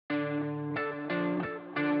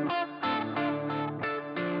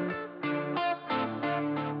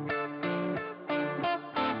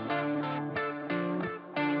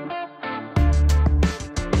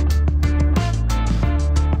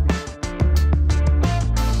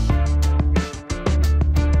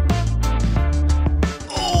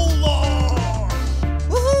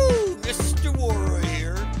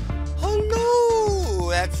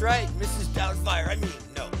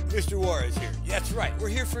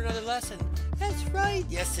for another lesson. That's right.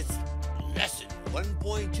 Yes, it's lesson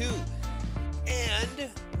 1.2. And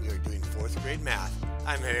we are doing 4th grade math.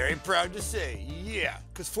 I'm very proud to say, yeah,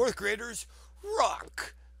 because 4th graders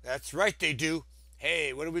rock. That's right, they do.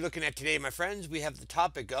 Hey, what are we looking at today, my friends? We have the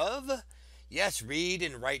topic of, yes, read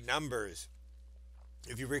and write numbers.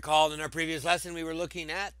 If you recall, in our previous lesson, we were looking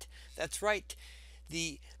at, that's right,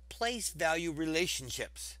 the place value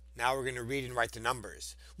relationships. Now we're going to read and write the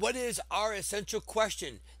numbers. What is our essential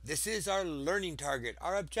question? This is our learning target,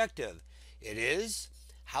 our objective. It is,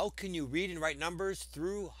 how can you read and write numbers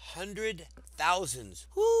through hundred thousands?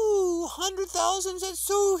 Woo, 100,000, that's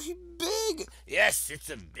so big. Yes, it's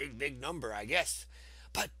a big, big number, I guess.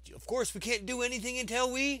 But, of course, we can't do anything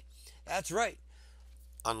until we, that's right,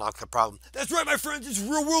 unlock the problem. That's right, my friends, it's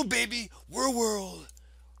real world, baby. Real world.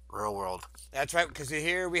 Real world. That's right, because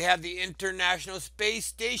here we have the International Space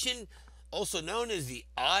Station, also known as the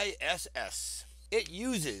ISS. It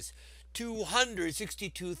uses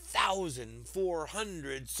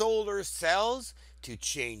 262,400 solar cells to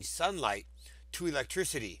change sunlight to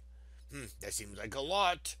electricity. That seems like a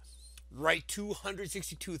lot. Write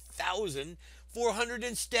 262,400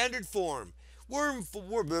 in standard form. Word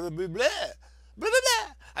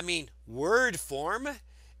form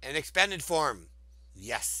and expanded form.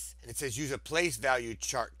 Yes, and it says use a place value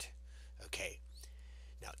chart. Okay.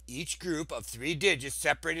 Now, each group of 3 digits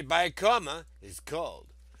separated by a comma is called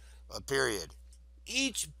a period.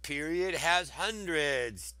 Each period has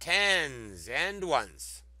hundreds, tens, and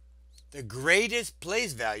ones. The greatest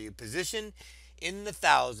place value position in the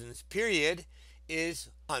thousands period is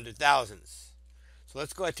 100 thousands. So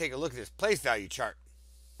let's go ahead and take a look at this place value chart.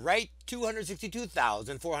 Write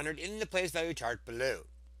 262,400 in the place value chart below.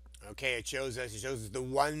 Okay, it shows us the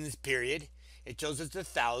ones period. It shows us the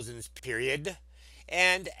thousands period.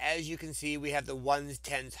 And as you can see, we have the ones,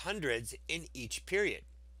 tens, hundreds in each period.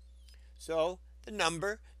 So the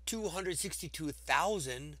number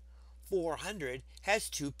 262,400 has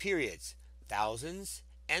 2 periods, thousands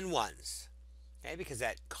and ones. Okay, because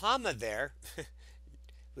that comma there,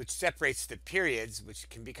 which separates the periods, which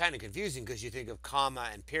can be kind of confusing because you think of comma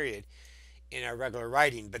and period in our regular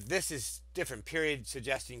writing, but this is different. Period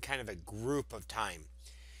suggesting kind of a group of time.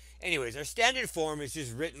 Anyways, our standard form is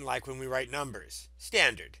just written like when we write numbers.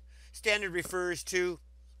 Standard. Standard refers to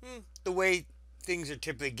the way things are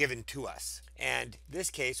typically given to us. And in this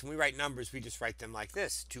case, when we write numbers, we just write them like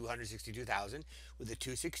this. 262,000 with a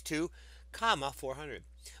 262, comma, 400.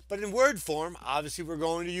 But in word form, obviously we're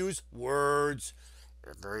going to use words.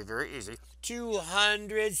 Very, very easy.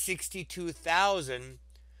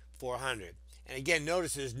 262,400. And again,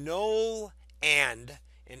 notice there's no and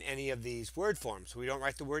in any of these word forms. So we don't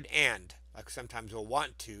write the word and, like sometimes we'll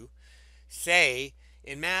want to. Say,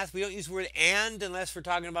 in math, we don't use the word and unless we're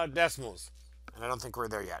talking about decimals. And I don't think we're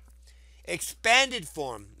there yet. Expanded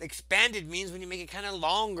form. Expanded means when you make it kind of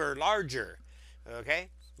longer, larger. Okay?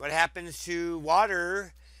 What happens to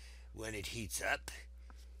water when it heats up?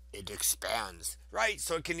 It expands. Right?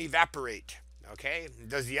 So it can evaporate. Okay? It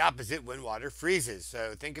does the opposite when water freezes.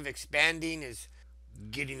 So think of expanding as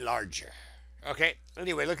getting larger. Okay?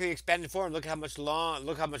 Anyway, look at the expanded form. Look how much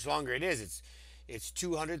longer it is. It's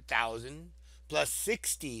 200,000 plus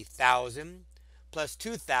 60,000 plus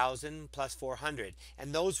 2,000 plus 400.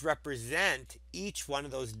 And those represent each one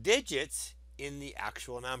of those digits in the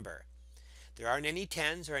actual number. There aren't any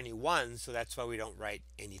tens or any ones, so that's why we don't write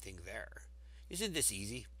anything there. Isn't this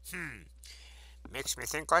easy? Makes me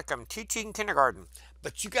think like I'm teaching kindergarten.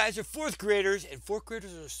 But you guys are 4th graders, and 4th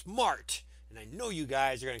graders are smart. And I know you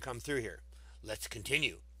guys are going to come through here. Let's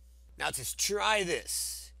continue. Now let's try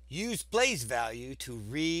this. Use place value to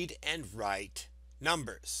read and write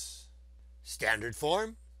numbers. Standard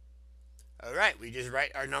form. All right, we just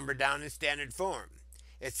write our number down in standard form.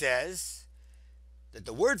 It says that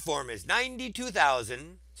the word form is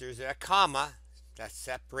 92,000. So there's a comma that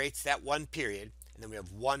separates that one period. And then we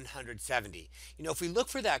have 170. You know, if we look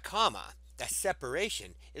for that comma, that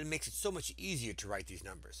separation, it makes it so much easier to write these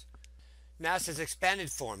numbers. Now it says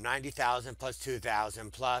expanded form, 90,000 plus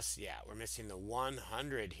 2,000 plus, yeah, we're missing the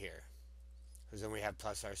 100 here. Because then we have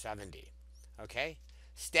plus our 70. Okay?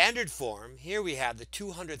 Standard form, here we have the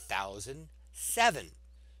 200,007.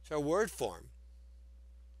 So our word form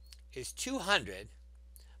is 200,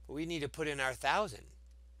 but we need to put in our 1,000,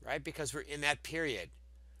 right? Because we're in that period.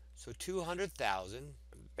 So 200,000,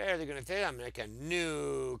 I'm barely going to fit, I'm going to make a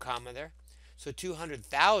new comma there. So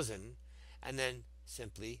 200,000, and then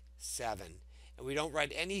simply 7. And we don't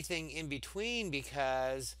write anything in between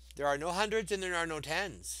because there are no hundreds and there are no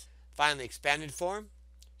tens. Finally, expanded form,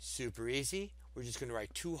 super easy. We're just going to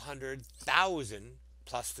write 200,000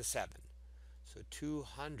 plus the 7. So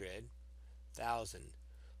 200,000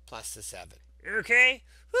 plus the 7. Okay?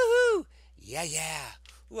 Woohoo! Yeah.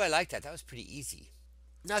 Ooh, I like that. That was pretty easy.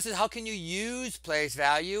 Now it says, how can you use place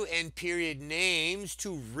value and period names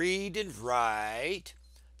to read and write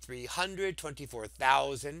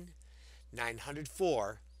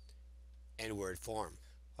 324,904 in word form?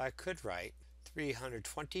 Well, I could write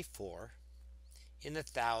 324 in the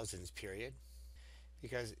thousands period,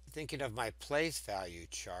 because thinking of my place value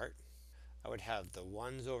chart, I would have the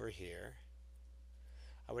ones over here.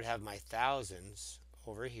 I would have my thousands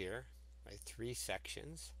over here, my 3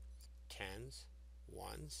 sections, tens,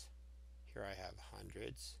 ones. Here I have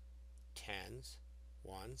hundreds, tens,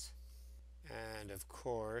 ones, and of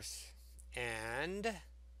course, and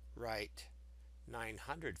write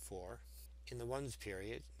 904 in the ones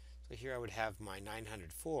period. So here I would have my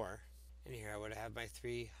 904, and here I would have my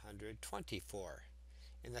 324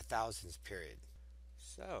 in the thousands period.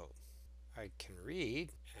 So I can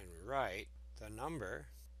read and write the number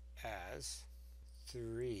as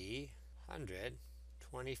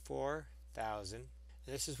 324,000.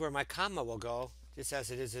 This is where my comma will go, just as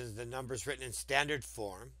it is in the numbers written in standard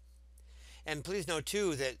form. And please note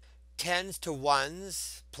too that tens to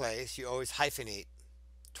ones place, you always hyphenate.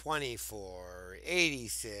 24,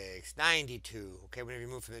 86, 92. Okay, whenever you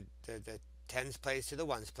move from the tens place to the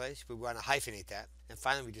ones place, we want to hyphenate that. And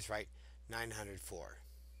finally, we just write 904.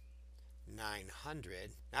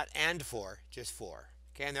 900, not and 4, just 4.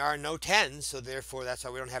 Okay, and there are no tens, so therefore that's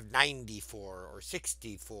why we don't have 94 or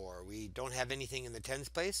 64. We don't have anything in the tens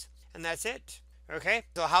place, and that's it. Okay,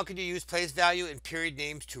 so how can you use place value and period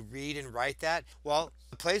names to read and write that? Well,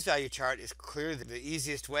 the place value chart is clearly the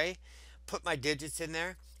easiest way. Put my digits in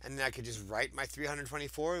there, and then I could just write my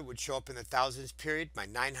 324. It would show up in the thousands period. My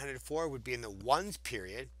 904 would be in the ones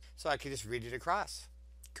period, so I could just read it across.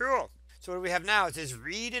 Cool. So what we have now is this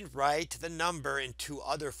read and write the number in 2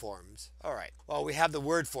 other forms. All right. Well, we have the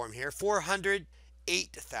word form here,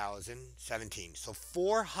 408,017. So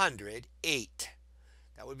 408.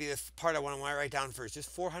 That would be the part I want to write down first.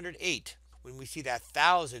 Just 408. When we see that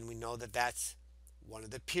 1,000, we know that that's one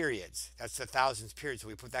of the periods. That's the thousands period. So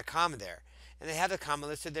we put that comma there. And they have the comma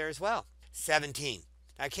listed there as well. 17.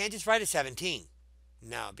 Now I can't just write a 17.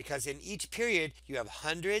 No, because in each period you have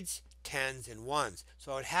hundreds, tens, and ones.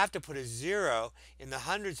 So I would have to put a 0 in the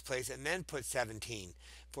hundreds place and then put 17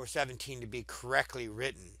 for 17 to be correctly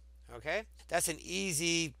written. Okay? That's an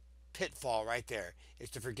easy pitfall right there, is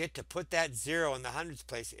to forget to put that 0 in the hundreds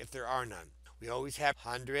place if there are none. We always have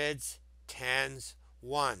hundreds, tens,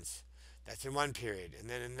 ones. That's in one period, and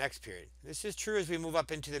then in the next period. This is true as we move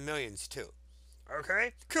up into the millions too.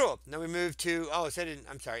 Okay, cool. Now we move to,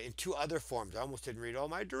 in 2 other forms. I almost didn't read all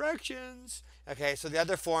my directions. Okay, so the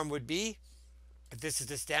other form would be, if this is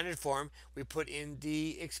the standard form, we put in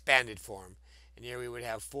the expanded form. And here we would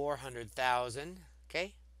have 400,000,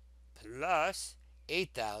 okay, plus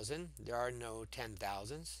 8,000. There are no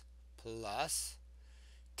 10,000s. Plus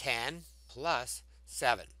 10 plus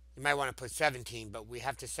 7. You might want to put 17, but we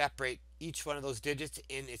have to separate each one of those digits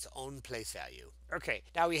in its own place value. Okay,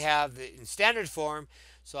 now we have the in standard form,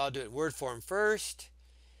 so I'll do it word form first.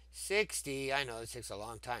 60, I know this takes a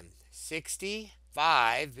long time.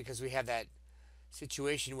 65, because we have that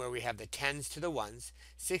situation where we have the tens to the ones.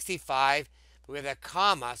 65, but we have that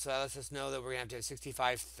comma, so that lets us know that we're going to have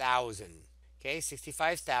 65,000. Okay,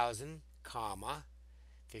 65,000, comma,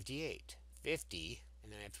 58. 50,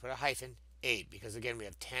 and then I have to put a hyphen, 8, because again we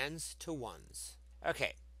have tens to ones.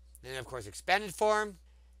 Okay, then of course expanded form,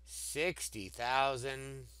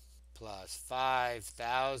 60,000 plus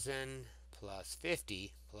 5,000 plus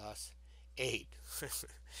 50 plus 8.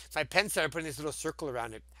 My pen started putting this little circle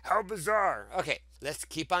around it. How bizarre. Okay, let's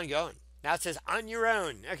keep on going. Now it says on your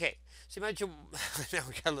own. Okay, so you might now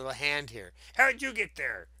we got a little hand here. How'd you get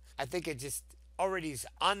there? I think it just already is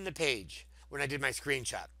on the page when I did my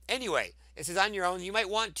screenshot. Anyway, it says on your own. You might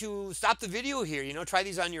want to stop the video here, try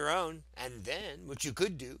these on your own. And then what you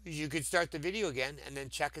could do is you could start the video again and then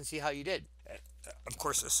check and see how you did. Of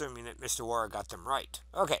course, assuming that Mr. Wara got them right.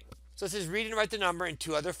 Okay, so it says read and write the number in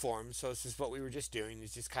 2 other forms. So this is what we were just doing.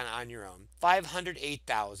 It's just kind of on your own.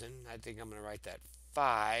 508,000. I think I'm going to write that.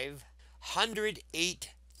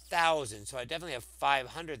 508,000. So I definitely have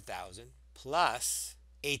 500,000 plus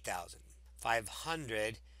 8,000.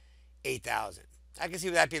 508,000. I can see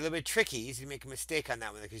that'd be a little bit tricky. You can make a mistake on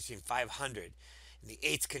that one because you're seeing 500 and the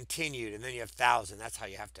 8's continued and then you have 1,000. That's how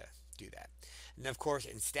you have to do that. And of course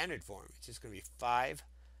in standard form it's just going to be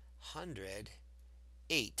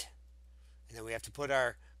 508, and then we have to put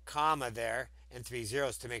our comma there and 3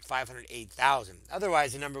 zeros to make 508,000.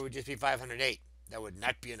 Otherwise the number would just be 508. That would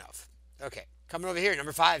not be enough. Okay, Coming over here,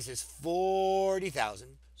 number 5 says 40,000.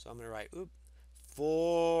 So I'm going to write,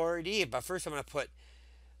 40. But first I'm going to put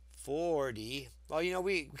 40. Well, you know,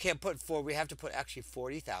 we can't put 4. We have to put actually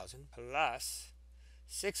 40,000 plus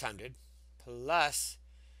 600 plus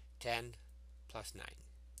 10 plus 9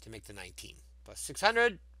 to make the 19. Plus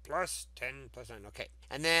 600 plus 10 plus 9. Okay.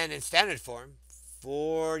 And then in standard form,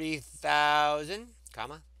 40,000,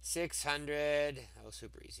 comma, 600. That was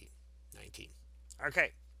super easy. 19.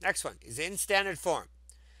 Okay. Next one is in standard form.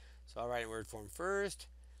 So I'll write in word form first.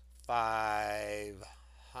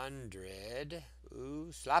 500.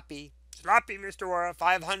 Ooh, sloppy. Sloppy, Mr. Wara.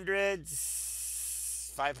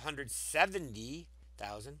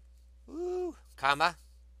 570,000. Ooh, comma,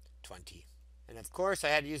 20. And of course, I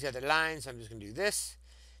had to use the other line, so I'm just going to do this.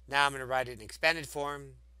 Now I'm going to write it in expanded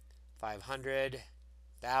form.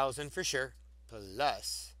 500,000 for sure.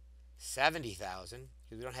 Plus 70,000.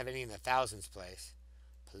 Because we don't have any in the thousands place.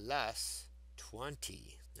 Plus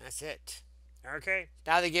 20. That's it. Okay.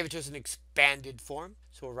 Now they gave it to us in expanded form.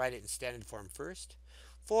 So we'll write it in standard form first.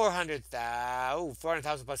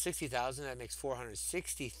 400,000 plus 60,000. That makes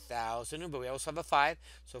 460,000. But we also have a 5.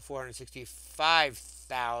 So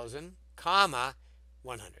 465,000, comma,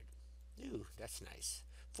 100. Ooh, that's nice.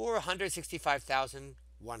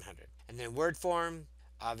 465,100. And then word form,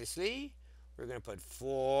 obviously, we're going to put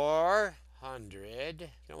 400. You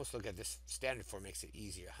can almost look at this standard form, makes it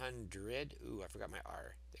easier. 100. Ooh, I forgot my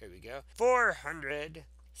R. There we go.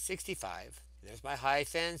 465. There's my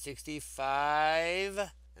hyphen. 65.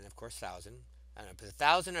 And of course, 1,000. I'm going to put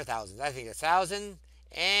 1,000 or thousands. I think 1,000.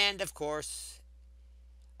 And of course,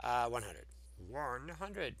 100.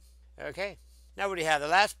 100. Okay. Now what do you have? The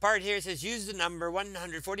last part here says use the number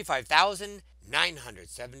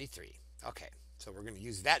 145,973. Okay. So we're going to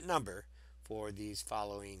use that number for these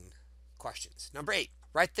following questions. Number 8.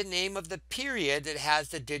 Write the name of the period that has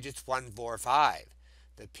the digits 1, 4, 5.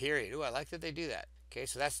 The period. Ooh, I like that they do that. Okay,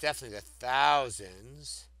 so that's definitely the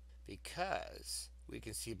thousands because we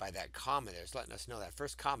can see by that comma there. It's letting us know that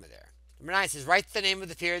first comma there. Number 9 says write the name of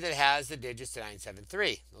the period that has the digits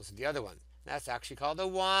 973. Those are the other one. That's actually called the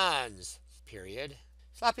ones period.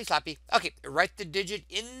 Sloppy, sloppy. Okay, write the digit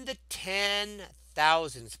in the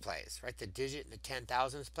 10,000s place. Write the digit in the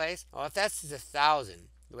 10,000s place. Well, if that's the 1,000,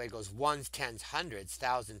 the way it goes ones, tens, hundreds,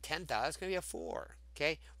 1,000, 10,000, that's going to be a 4.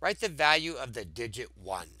 Okay, write the value of the digit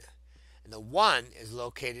 1. And the 1 is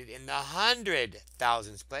located in the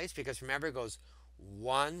 100,000s place because remember it goes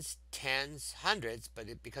ones, tens, hundreds, but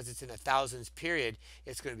because it's in a thousands period,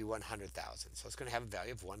 it's going to be 100,000. So it's going to have a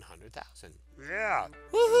value of 100,000. Yeah.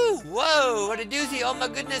 Woohoo! Whoa! What a doozy! Oh my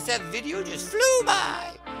goodness, that video just flew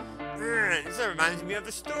by. This reminds me of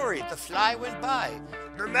a story. The fly went by.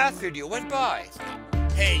 The math video went by.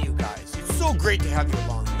 Hey, you guys! It's so great to have you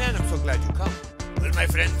along. Man, I'm so glad you come. Well, my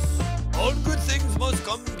friends, all good things must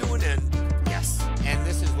come to an end. Yes, and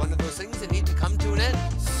this is one of those things that need to come to an end.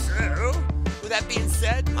 So, with that being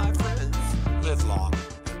said, my friends, live long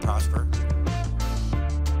and prosper.